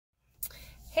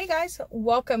Hey guys,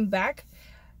 welcome back.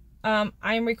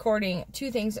 I'm recording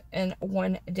two things in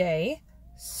one day.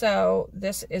 So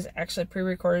this is actually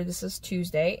pre-recorded. This is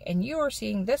Tuesday, and you are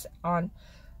seeing this on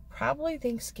probably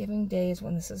Thanksgiving Day is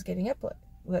when this is getting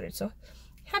uploaded. So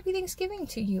happy Thanksgiving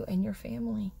to you and your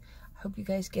family. I hope you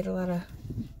guys eat a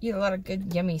lot of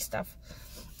good yummy stuff.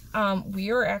 We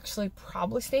are actually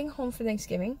probably staying home for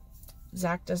Thanksgiving.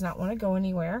 Zach does not want to go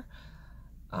anywhere.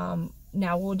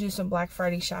 Now we'll do some Black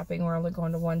Friday shopping. We're only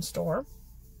going to one store.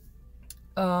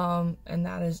 And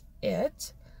that is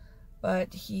it.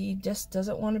 But he just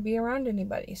doesn't want to be around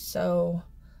anybody. So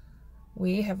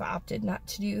we have opted not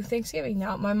to do Thanksgiving.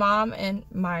 Now, my mom and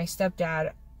my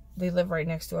stepdad, they live right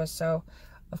next to us. So,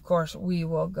 of course, we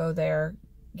will go there,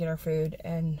 get our food,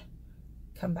 and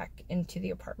come back into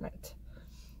the apartment.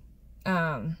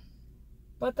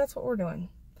 But that's what we're doing.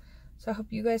 So I hope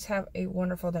you guys have a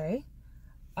wonderful day.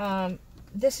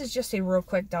 This is just a real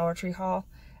quick Dollar Tree haul.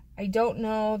 I don't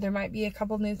know, there might be a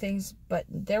couple new things, but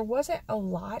there wasn't a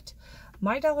lot.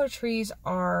 My Dollar Trees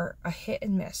are a hit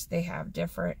and miss. They have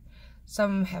different,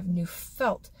 some have new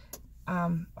felt, a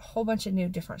whole bunch of new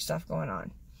different stuff going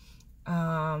on.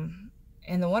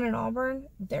 And the one in Auburn,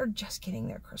 they're just getting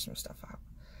their Christmas stuff out.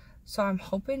 So I'm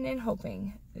hoping and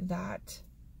hoping that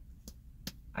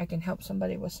I can help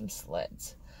somebody with some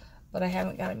sleds, but I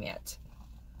haven't got them yet.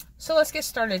 So let's get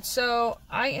started. So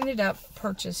I ended up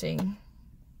purchasing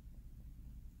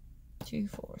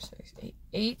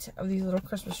 8 of these little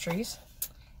Christmas trees.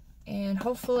 And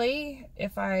hopefully,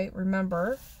 if I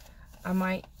remember, I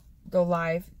might go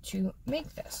live to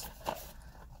make this.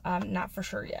 Not for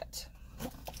sure yet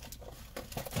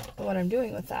what I'm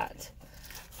doing with that.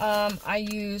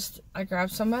 I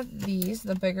grabbed some of these,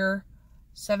 the bigger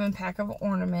 7-pack of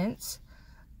ornaments.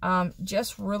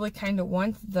 Just really kind of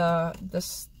want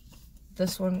this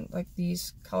one, like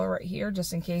these color right here,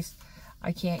 just in case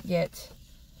I can't get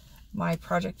my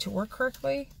project to work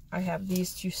correctly. I have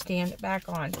these to stand back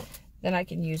on, then I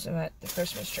can use them at the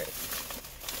Christmas tree.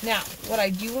 Now, what I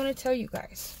do want to tell you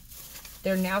guys,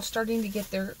 they're now starting to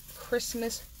get their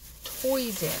Christmas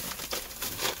toys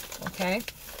in. Okay?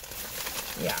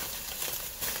 Yeah.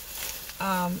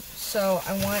 So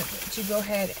I want to go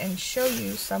ahead and show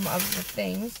you some of the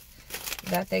things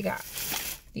that they got.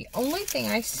 The only thing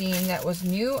I seen that was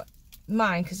new,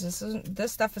 mine, because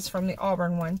this stuff is from the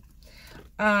Auburn one,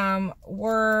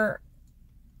 were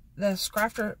the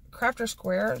crafter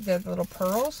square, the little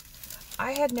pearls.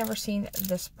 I had never seen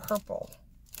this purple.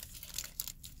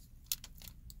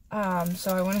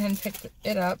 So I went ahead and picked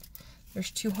it up.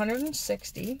 There's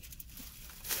 260.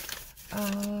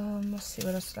 Let's see,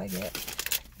 what else did I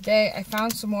get? I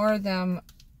found some more of them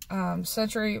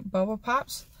Century Boba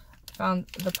Pops. Found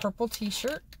the purple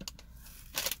t-shirt.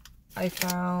 I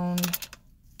found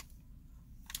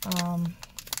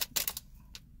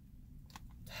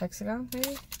hexagon,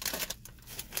 maybe,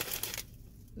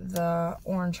 the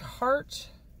orange heart,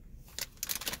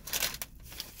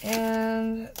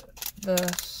 and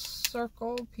the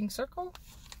circle, pink circle.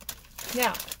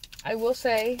 Now, I will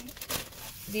say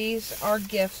these are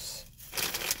gifts,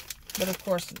 but of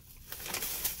course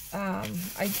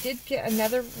I did get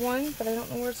another one, but I don't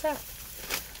know where it's at.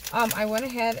 I went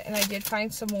ahead and I did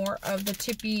find some more of the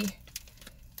tippies,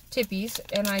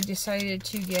 and I decided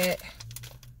to get,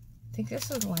 I think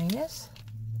this is Linus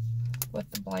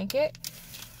with the blanket,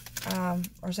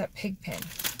 or is that Pigpen?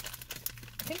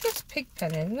 I think that's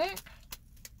Pigpen, isn't it?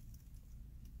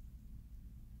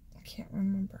 I can't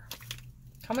remember.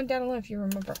 Comment down below if you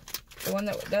remember. The one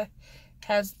that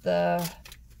has the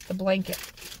blanket.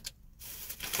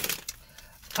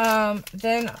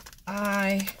 Then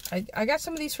I got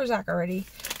some of these for Zach already,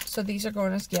 so these are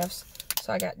going as gifts.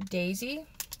 So I got Daisy,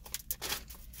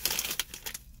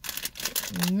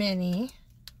 Minnie,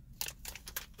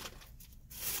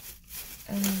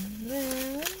 and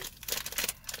then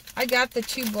I got the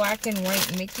 2 black and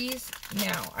white Mickeys.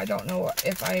 Now, I don't know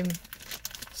if I'm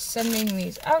sending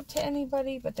these out to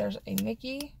anybody, but there's a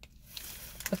Mickey.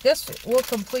 But this will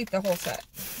complete the whole set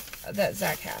that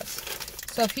Zach has.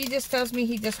 So if he just tells me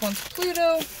he just wants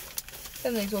Pluto,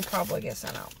 then these will probably get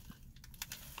sent out.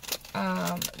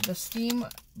 The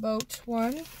Steamboat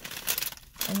one.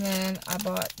 And then I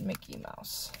bought Mickey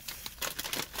Mouse.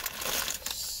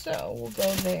 So we'll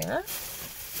go there.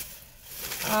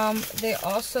 They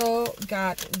also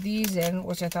got these in,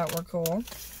 which I thought were cool.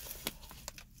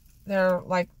 They're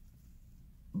like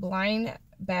blind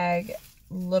bag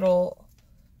little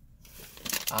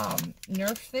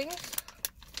Nerf things.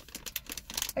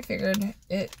 I figured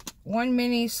it, 1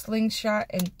 mini slingshot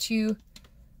and 2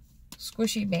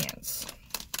 squishy bands.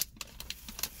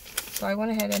 So I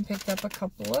went ahead and picked up a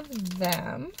couple of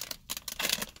them.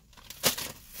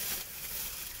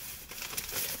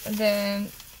 And then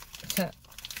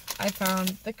I found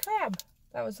the crab.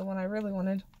 That was the one I really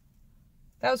wanted.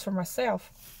 That was for myself.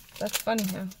 That's funny,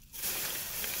 huh?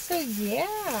 So yeah,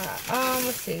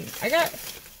 let's see.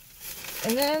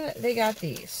 And then they got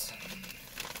these.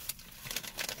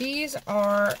 These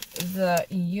are the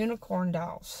unicorn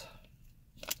dolls.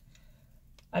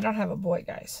 I don't have a boy,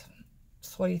 guys.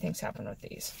 So what do you think's happened with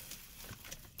these?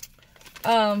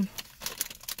 I'm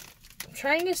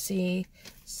trying to see.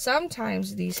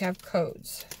 Sometimes these have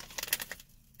codes.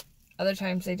 Other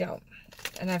times they don't.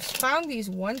 And I've found these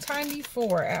one time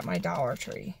before at my Dollar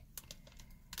Tree.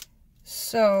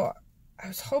 So I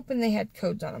was hoping they had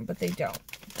codes on them, but they don't.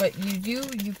 But you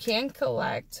can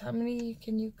collect. How many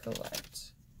can you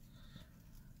collect?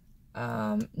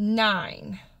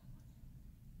 9.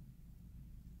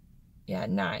 Yeah,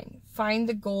 9. Find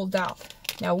the gold doll.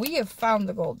 Now we have found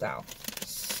the gold doll.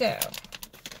 So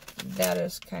that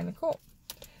is kind of cool.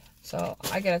 So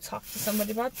I gotta talk to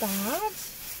somebody about that.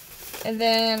 And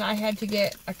then I had to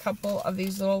get a couple of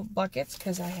these little buckets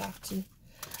because I have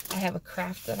a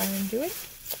craft that I am doing.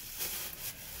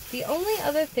 The only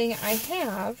other thing I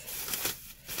have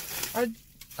are,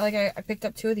 like, I picked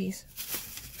up 2 of these.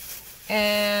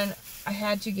 And I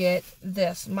had to get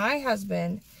this. My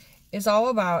husband is all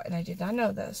about, and I did not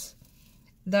know this,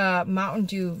 the Mountain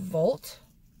Dew Volt.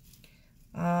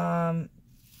 And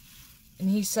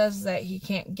he says that he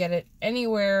can't get it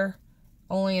anywhere,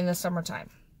 only in the summertime.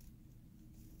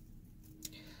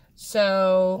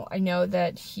 So I know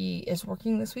that he is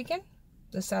working this weekend,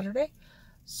 this Saturday.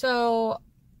 So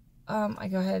I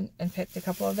go ahead and picked a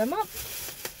couple of them up.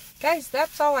 Guys,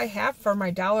 that's all I have for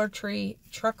my Dollar Tree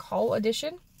truck haul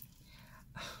edition.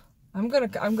 I'm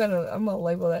gonna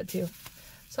label that too.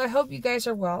 So I hope you guys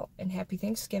are well, and happy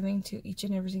Thanksgiving to each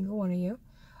and every single one of you.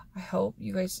 I hope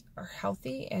you guys are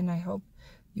healthy, and I hope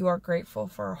you are grateful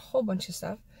for a whole bunch of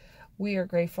stuff. We are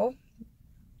grateful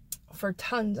for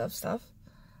tons of stuff.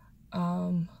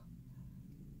 But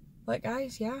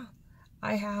guys, yeah,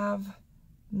 I have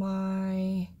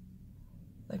my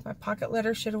pocket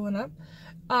letter should have went up.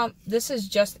 This is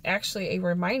just actually a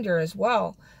reminder as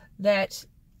well that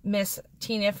Miss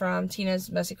Tina from Tina's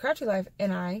Messy Crafty Life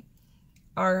and I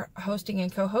are hosting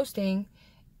and co-hosting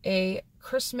a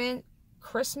Christmas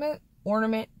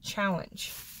ornament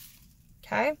challenge.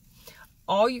 Okay?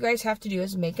 All you guys have to do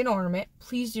is make an ornament.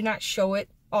 Please do not show it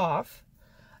off.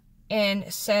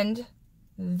 And send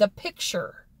the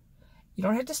picture. You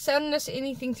don't have to send us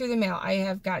anything through the mail. I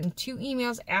have gotten 2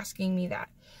 emails asking me that.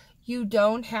 You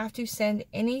don't have to send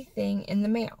anything in the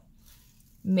mail.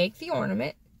 Make the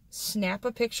ornament, snap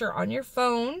a picture on your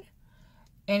phone,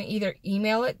 and either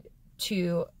email it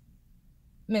to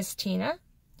Miss Tina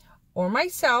or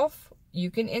myself. You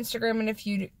can Instagram, and if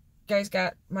you guys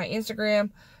got my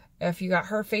Instagram, if you got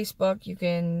her Facebook, you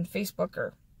can Facebook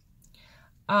her.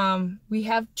 We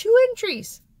have 2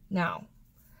 entries now.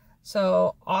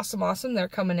 So awesome. They're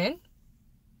coming in.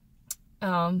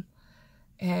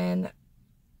 And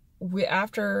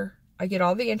after I get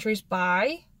all the entries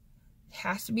it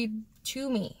has to be to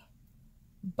me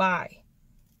by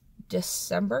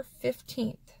December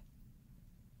 15th,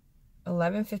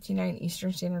 11:59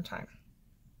 Eastern Standard Time.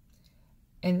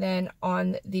 And then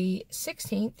on the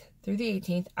 16th through the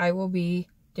 18th, I will be,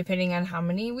 depending on how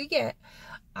many we get,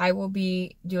 I will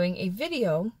be doing a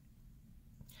video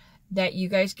that you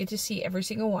guys get to see every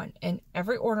single one. And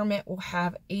every ornament will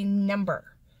have a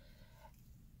number.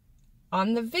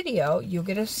 On the video, you'll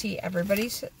get to see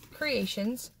everybody's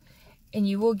creations. And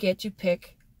you will get to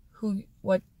pick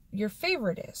what your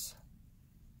favorite is.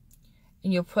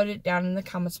 And you'll put it down in the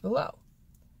comments below.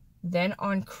 Then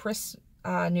on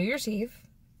New Year's Eve,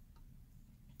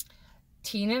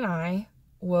 Tina and I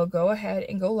will go ahead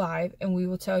and go live. And we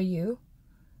will tell you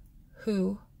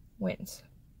who wins.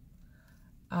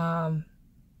 And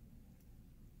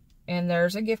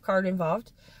there's a gift card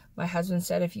involved. My husband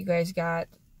said if we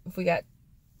got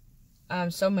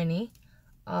so many,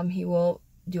 he will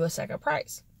do a second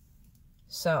prize.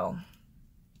 So,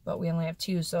 but we only have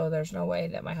 2, so there's no way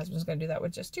that my husband's going to do that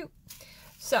with just 2.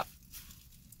 So,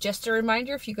 just a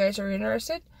reminder, if you guys are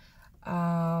interested,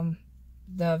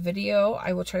 the video,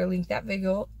 I will try to link that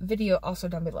video also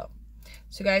down below.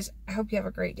 So guys, I hope you have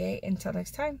a great day. Until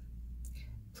next time,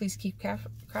 please keep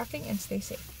crafting and stay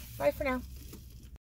safe. Bye for now.